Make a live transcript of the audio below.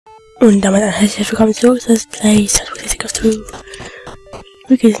Und damit ein herzliches Willkommen zurück, das Place, das Music of Truth.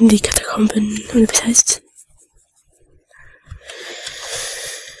 Wir gehen in die Katakomben, und das heißt...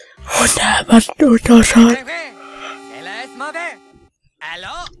 Wunderbar, wunderschön.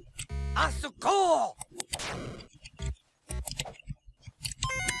 Hallo? Ach so, cool.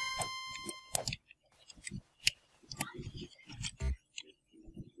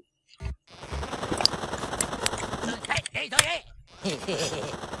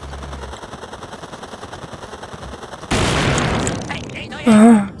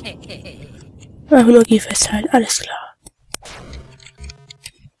 Ah. Einfach nur G festhalten, alles klar.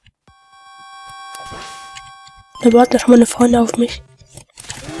 Da warten schon meine Freunde auf mich.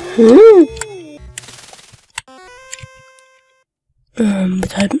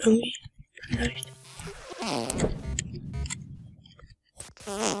 Betreiben irgendwie. Vielleicht.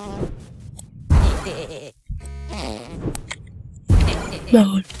 Na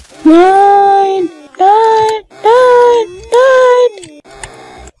gut. Nein! Nein! Nein! Nein!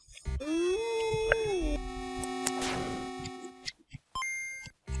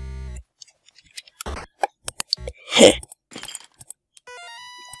 Hä?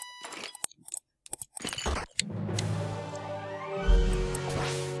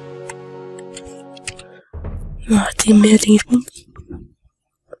 Ach, die mehr Dingsbums.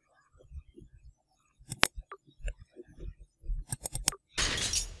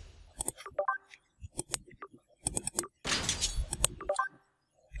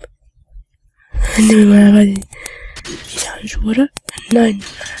 Nehmen wir mal diese Handschuhe, oder? Nein.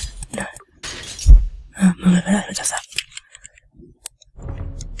 Nein. Ah, machen wir mal das ab.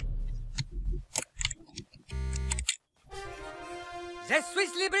 Je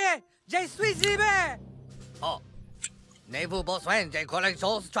suis libre! Je suis libre! Oh. N'avez-vous besoin de quelque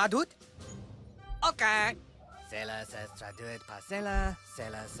chose traduite? Ok. Cela se traduit par cela,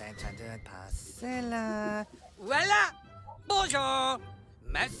 cela se traduit par cela. Voilà! Bonjour!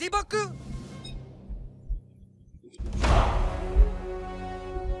 Merci beaucoup!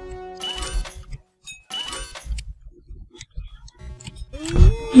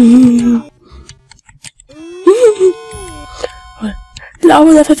 Glaube,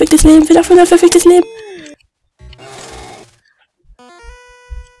 unser perfektes Leben, wieder für unser perfektes Leben.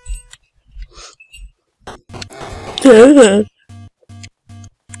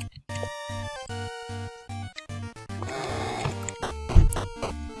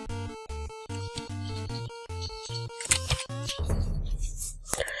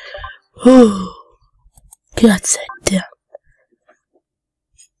 Gott sei Dank.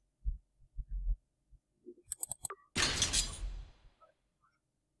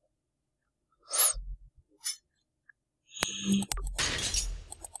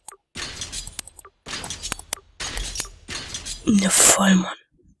 Ne Vollmann.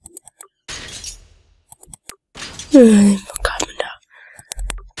 Was kam denn da?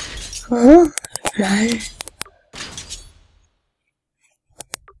 Nein.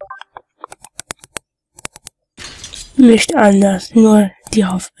 Nicht anders, nur die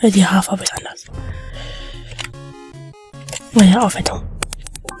Haarfarbe ist anders. Meine Aufwertung.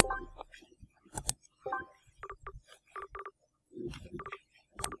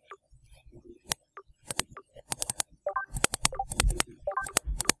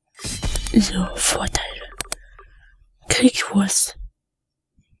 So, Vorteile. Kriegswurst.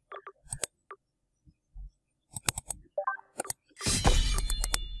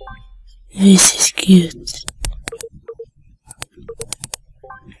 Wie es geht.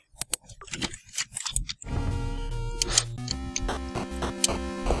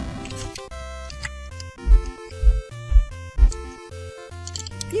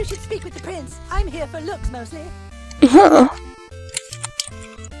 You should speak with the prince. I'm here for looks mostly.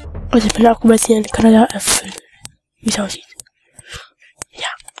 Also ich bin auch über hier in Kanada erfüllen. Wie es aussieht. Ja.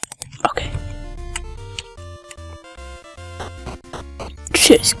 Okay.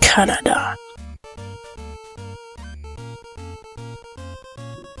 Tschüss, Kanada.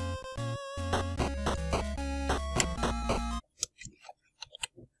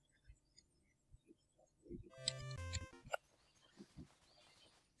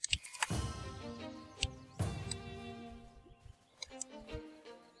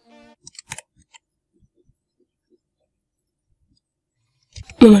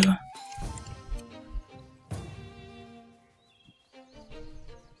 Moment mal.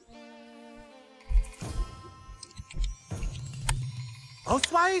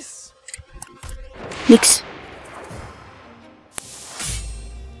 Ausweis! Nix.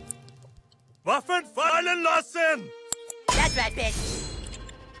 Waffen fallen lassen! That's right, bitch.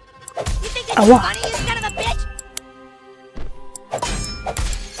 You think this is Aua. funny, you son of a bitch?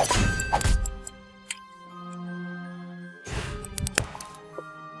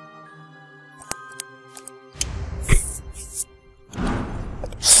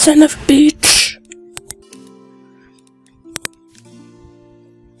 son of a bitch.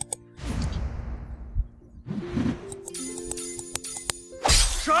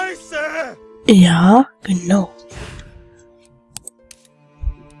 Scheiße! Ja, genau.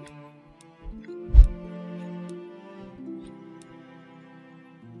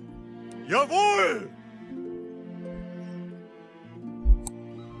 Jawohl!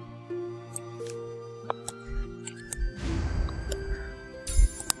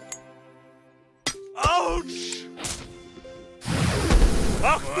 Autsch!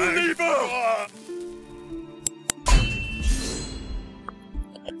 Ach du Liebe!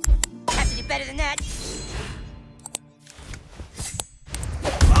 Have to do better than that.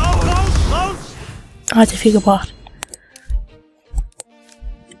 Au, raus, raus! Hat sie viel gebracht.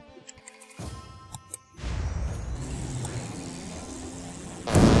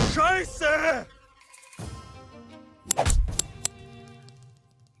 Scheiße!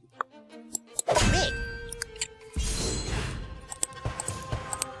 Big.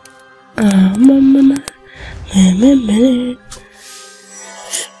 Mama.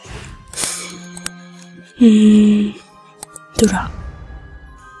 Du da.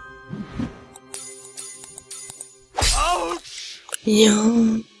 Autsch! Ja.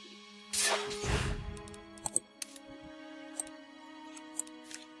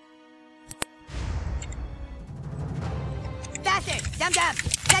 Bastard. Dum-dum.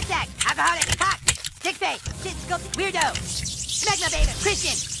 Nutsack. Alcoholic. Cock. Dick face. Shit sculpted. Weirdo. Smegma beta.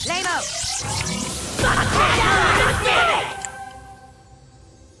 Christian. Lame-o.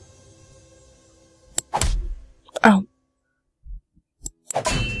 Au.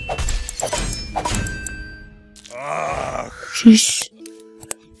 Ach, Tschüss.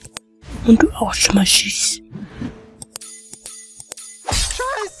 Und du auch schon mal tschüss.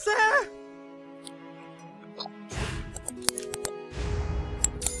 Scheiße!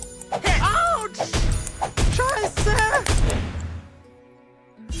 Autsch! Scheiße!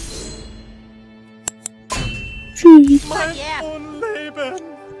 Tschüss. Mein Yeah. Unleben!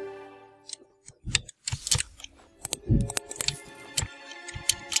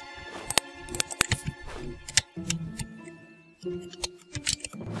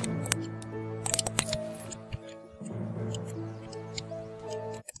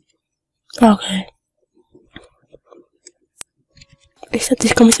 Okay. Ich dachte,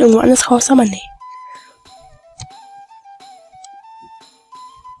 ich komme jetzt irgendwo anders raus, aber nee.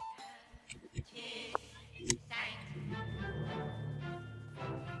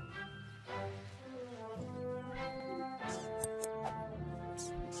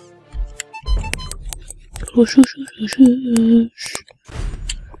 Husch, husch, husch, husch, husch.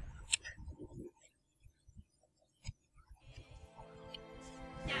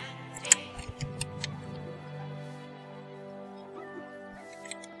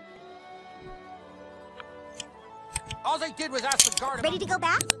 All they did was ask the guard Ready to go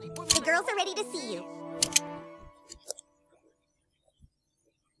back? The girls are ready to see you.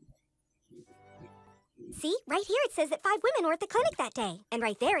 See? Right here it says that 5 women were at the clinic that day. And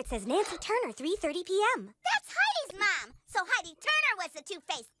right there it says Nancy Turner, 3:30 p.m. That's Heidi's mom! So Heidi Turner was the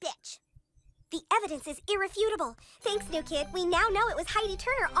two-faced bitch! The evidence is irrefutable. Thanks, new kid. We now know it was Heidi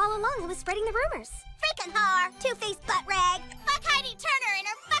Turner all along who was spreading the rumors. Freaking whore! Two-faced butt rag. Fuck Heidi Turner and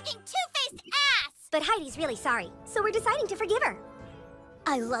her fucking two-faced ass! But Heidi's really sorry, so we're deciding to forgive her.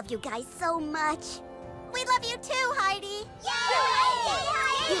 I love you guys so much. We love you too, Heidi!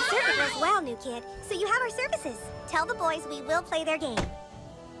 You served us well, new kid, so you have our services. Tell the boys we will play their game.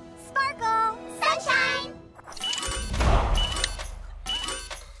 Sparkle! Sunshine!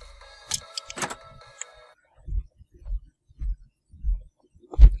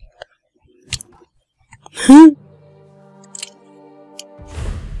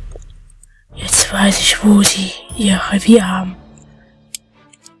 Jetzt weiß ich, wo sie ihr Revier haben.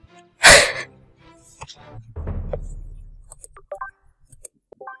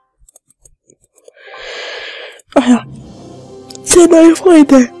 Ach ja. 10 neue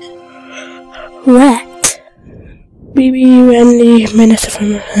Freunde. Rat. Bibi, Randy, Minister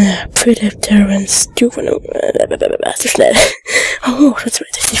von Philip, Terrence, Duke, so schnell. Oh, schon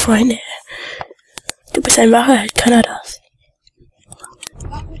 62 Freunde. Du bist ein wahrer Held Kanadas.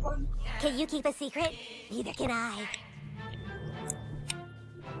 Can you keep a secret? Neither can I.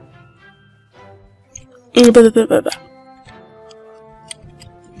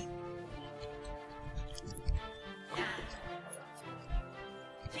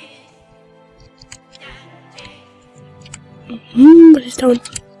 Was ist da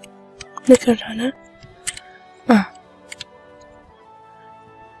unten? Nix anscheinend, ne? Ah.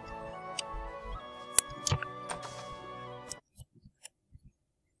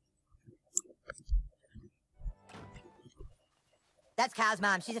 That's Kyle's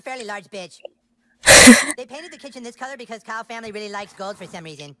mom. She's a fairly large bitch. They painted the kitchen this color because Kyle family really likes gold for some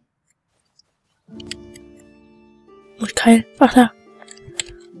reason. Und Kyle, ach da.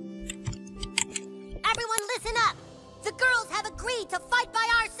 Everyone listen up! The girls have agreed to fight by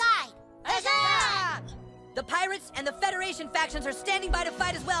our side! Huzzah! The pirates and the Federation factions are standing by to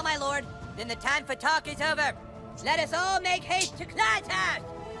fight as well, my lord. Then the time for talk is over. Let us all make haste to Clydehouse!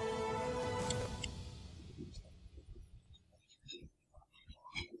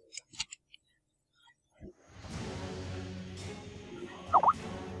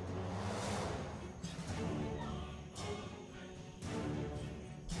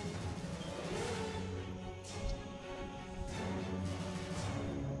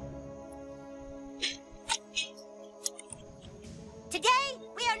 Today,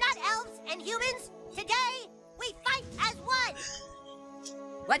 we are not elves and humans. Today, we fight as one.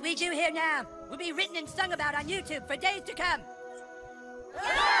 What we do here now will be written and sung about on YouTube for days to come.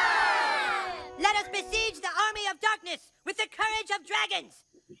 Let us besiege the army of darkness with the courage of dragons.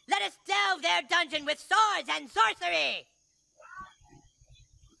 Let us delve their dungeon with swords and sorcery.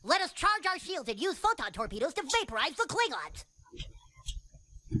 Let us charge our shields and use photon torpedoes to vaporize the Klingons.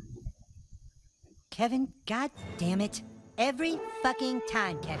 Kevin, god damn it. Every fucking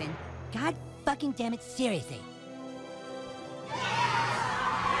time, Kevin. God fucking damn it, seriously.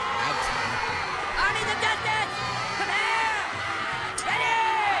 Armies of Justice! Prepare! Ready!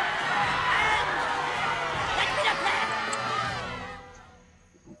 And... let's be the plan!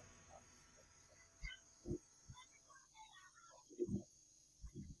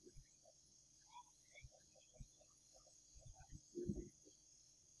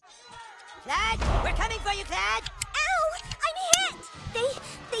 Clad, we're coming for you, Clad! Ow! I'm hit!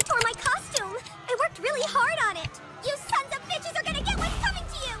 They tore my costume. I worked really hard on it. You sons of bitches are gonna get what's coming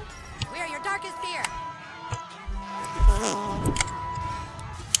to you! We're your darkest fear.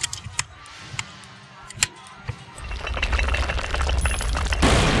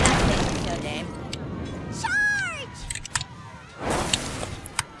 So lame. Charge!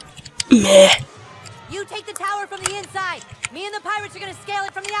 Meh. You take the tower from the inside. Me and the pirates are gonna scale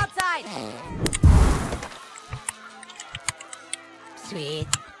it from the outside. Sweet.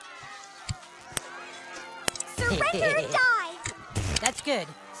 Surrender or die! That's good.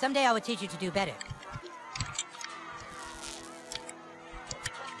 Someday I will teach you to do better.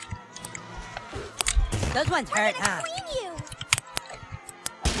 Those ones hurt, I'm gonna huh? clean you!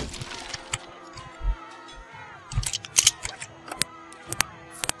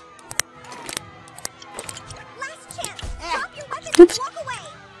 Last chance! Drop your weapons and walk away!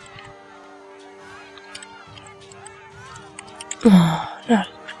 Oh, no.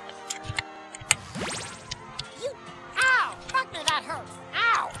 Ow! Fuck me, that hurts!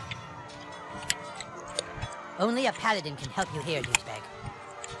 Ow! Only a paladin can help you here, douchebag.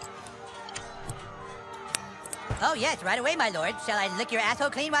 Oh yes, right away, my lord. Shall I lick your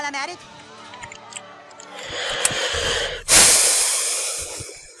asshole clean while I'm at it?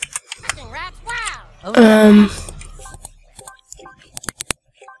 Fucking rats, wow! Oh,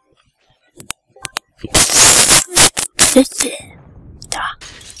 Da.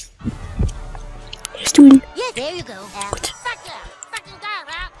 Was tun? Yeah, there you go. Gut. Fuck yeah! Fucking die,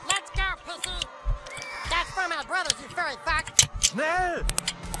 rat! Let's go, pussy! That's for my brothers, you furry fuck! Schnell!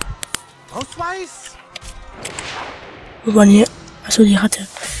 Ausweis! Wo waren hier? Achso, die Ratte.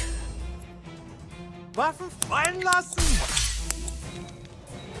 Waffen fallen lassen!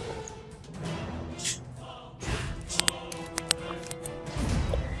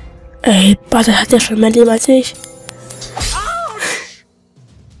 Ey, Bart hat ja schon mehr Leben als ich.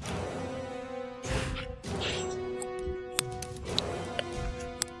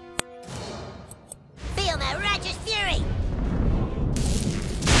 Feel my righteous fury!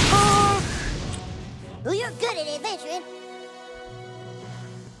 Well, you're good at adventuring.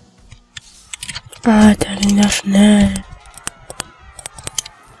 Alter, ging das schnell.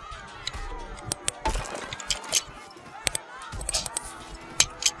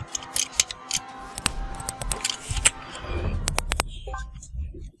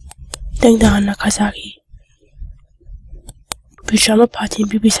 Denk daran, Nakasaki. Pyjama-Party in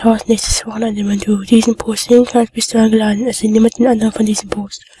Bibis Haus nächstes Wochenende. Wenn du diesen Post sehen kannst, bist du eingeladen. Es sind niemanden anderen von diesem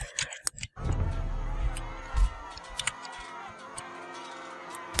Post.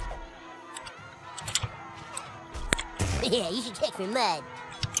 Yeah, you should check for mud.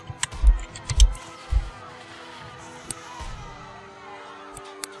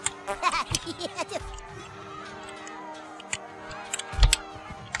 Yeah, just...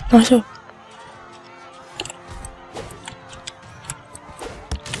 Achso.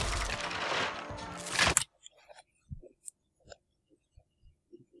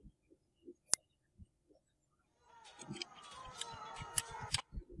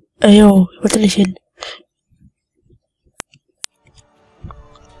 Jo, wo soll ich hin?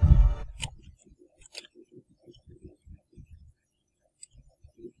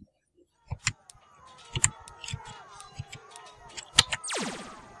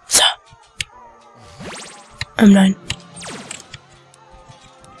 So. Nein.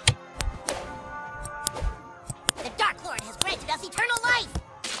 The Dark Lord has granted us eternal life!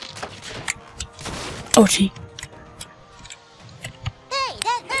 Oh, gee. Hey,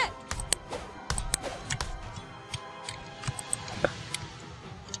 that hurt!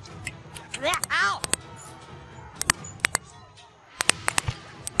 Ow!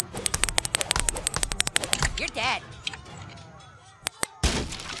 You're dead.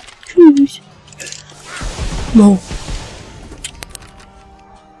 Tschüss. Mo.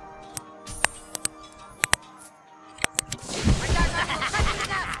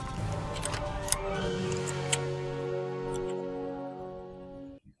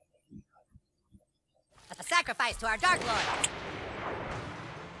 A sacrifice to our Dark Lord.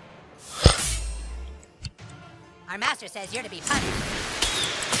 Our master says you're to be punished.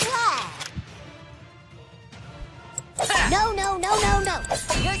 No, no, no, no, no!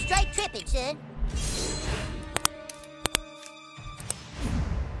 You're straight tripping, son.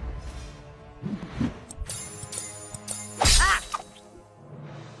 Ah!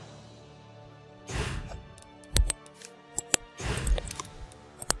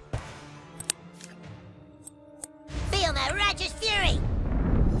 Feel my righteous fury!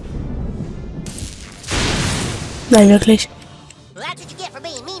 Nein, wirklich. Well, that's what you get for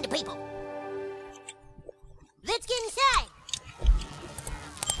being mean to people. Let's get inside!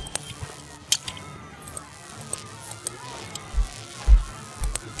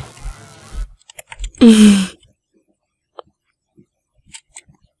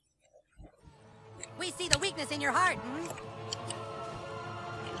 We see the weakness in your heart. Hmm?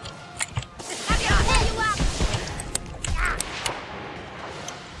 There you are!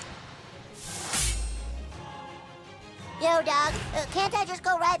 Yo, dog, can't I just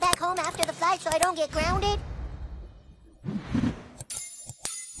go right back home after the flight so I don't get grounded?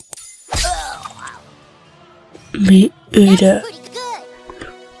 Wie öde. Pretty good.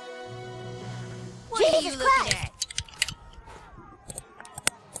 What are you Jesus looking Christ! at?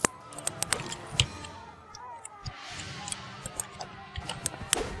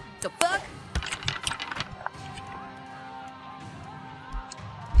 The fuck?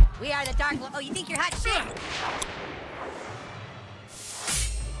 We are the Dark Lord. Oh, you think you're hot shit?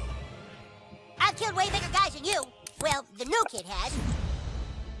 I've killed way bigger guys than you. Well, the new kid has.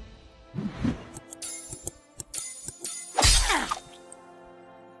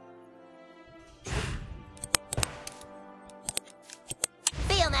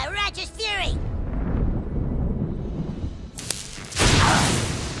 Feel my righteous fury!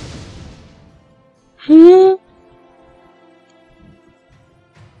 Hm.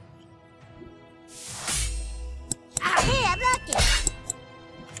 Hey, I blocked it!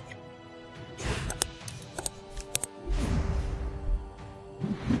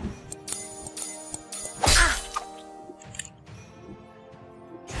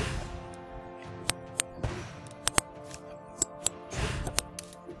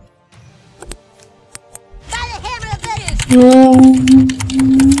 By the hammer of Voodoo! Oh,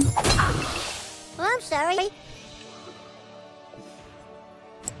 I'm sorry.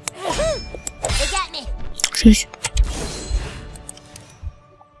 They got me. Tschüss.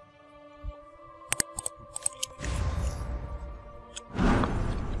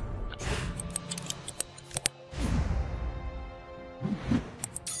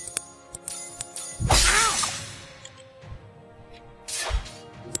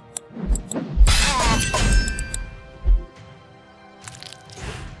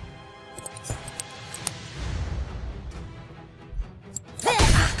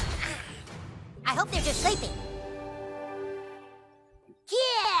 I hope they're just sleeping.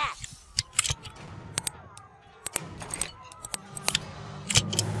 Yeah!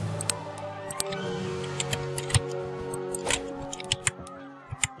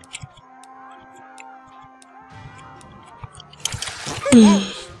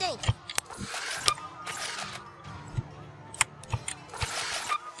 Stink.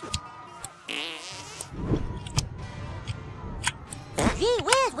 Gee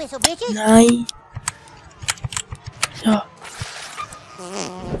whiz, whistle bitches. Nein. So.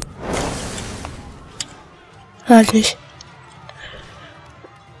 Halt nicht.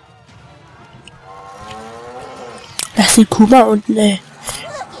 Lass die Kuh mal unten, ey.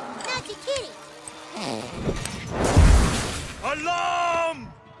 Look it, Nazi kitty.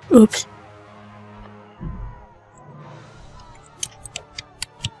 Alarm! Ups.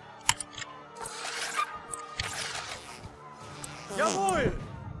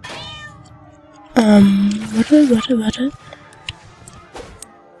 Warte.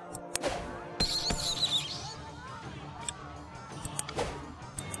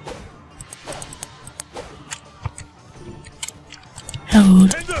 Ja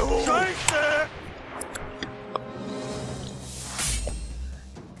gut. Hände hoch! Scheiße!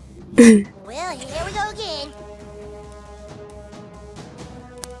 Well, here we go again.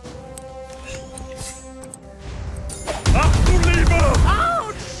 Ach du Liebe!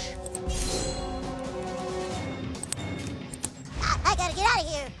 I gotta get out of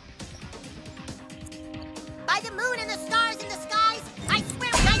here. By the moon and the stars in the skies, I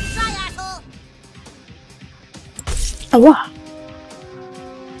swear we might try, asshole. Aua.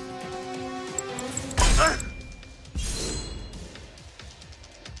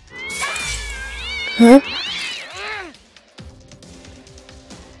 Hä?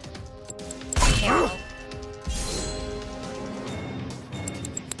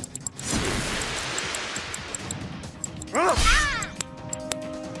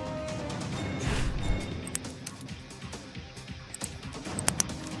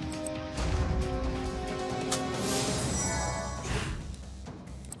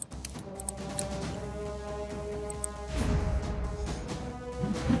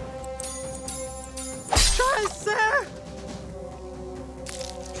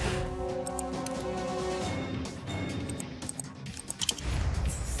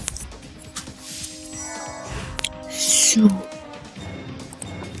 So.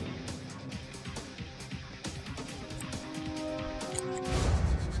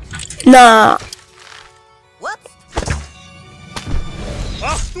 Na. Whoops.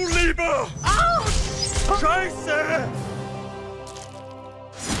 Ach du Liebe! Scheiße!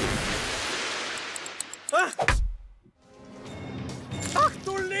 Ach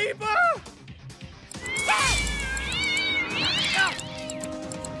du Liebe!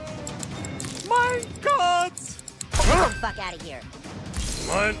 Mein Gott! Get the fuck out of here.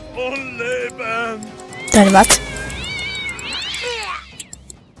 Mein Unleben! Deine was?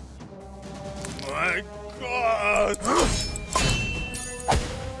 Mein Gott!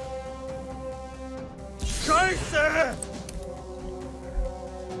 Scheiße!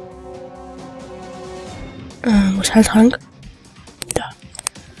 Wo ist Heiltrank? Da.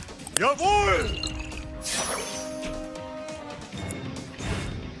 Jawohl!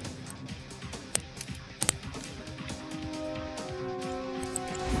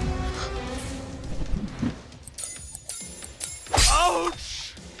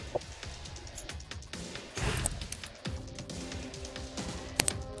 Autsch!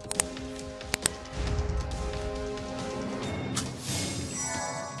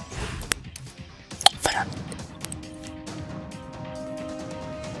 Verdammt.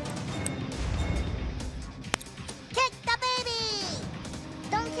 Kick the baby!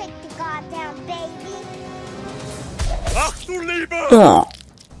 Don't kick the goddamn baby. Ach du Liebe! Oh.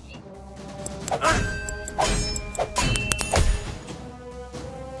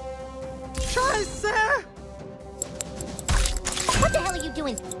 Scheiße! What the hell are you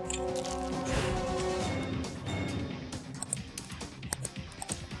doing?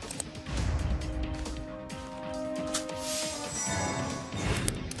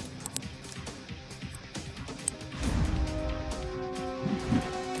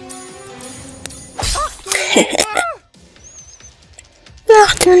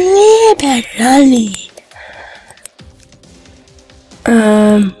 Ach du lieber Lolli.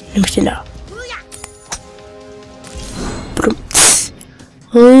 Nimm ich den da. Brumms.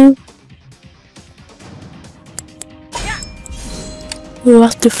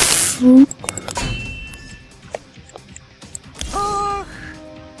 What the fuck?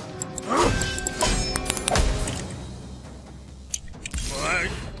 Mein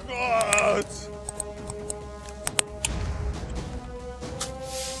Gott!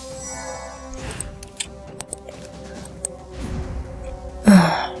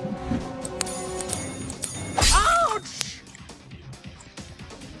 Autsch!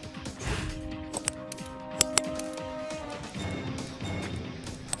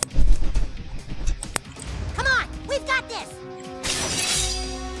 Come on, we've got this.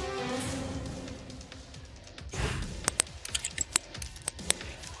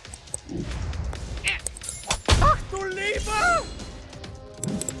 Ach du Liebe!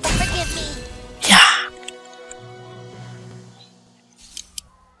 Forgive me. Ja.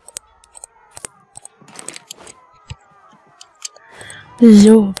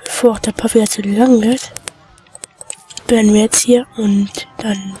 So, bevor auch der Puff wieder zu lang wird, beenden wir jetzt hier und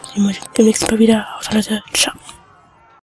dann sehen wir uns im nächsten Mal wieder. Auf Leute, ciao.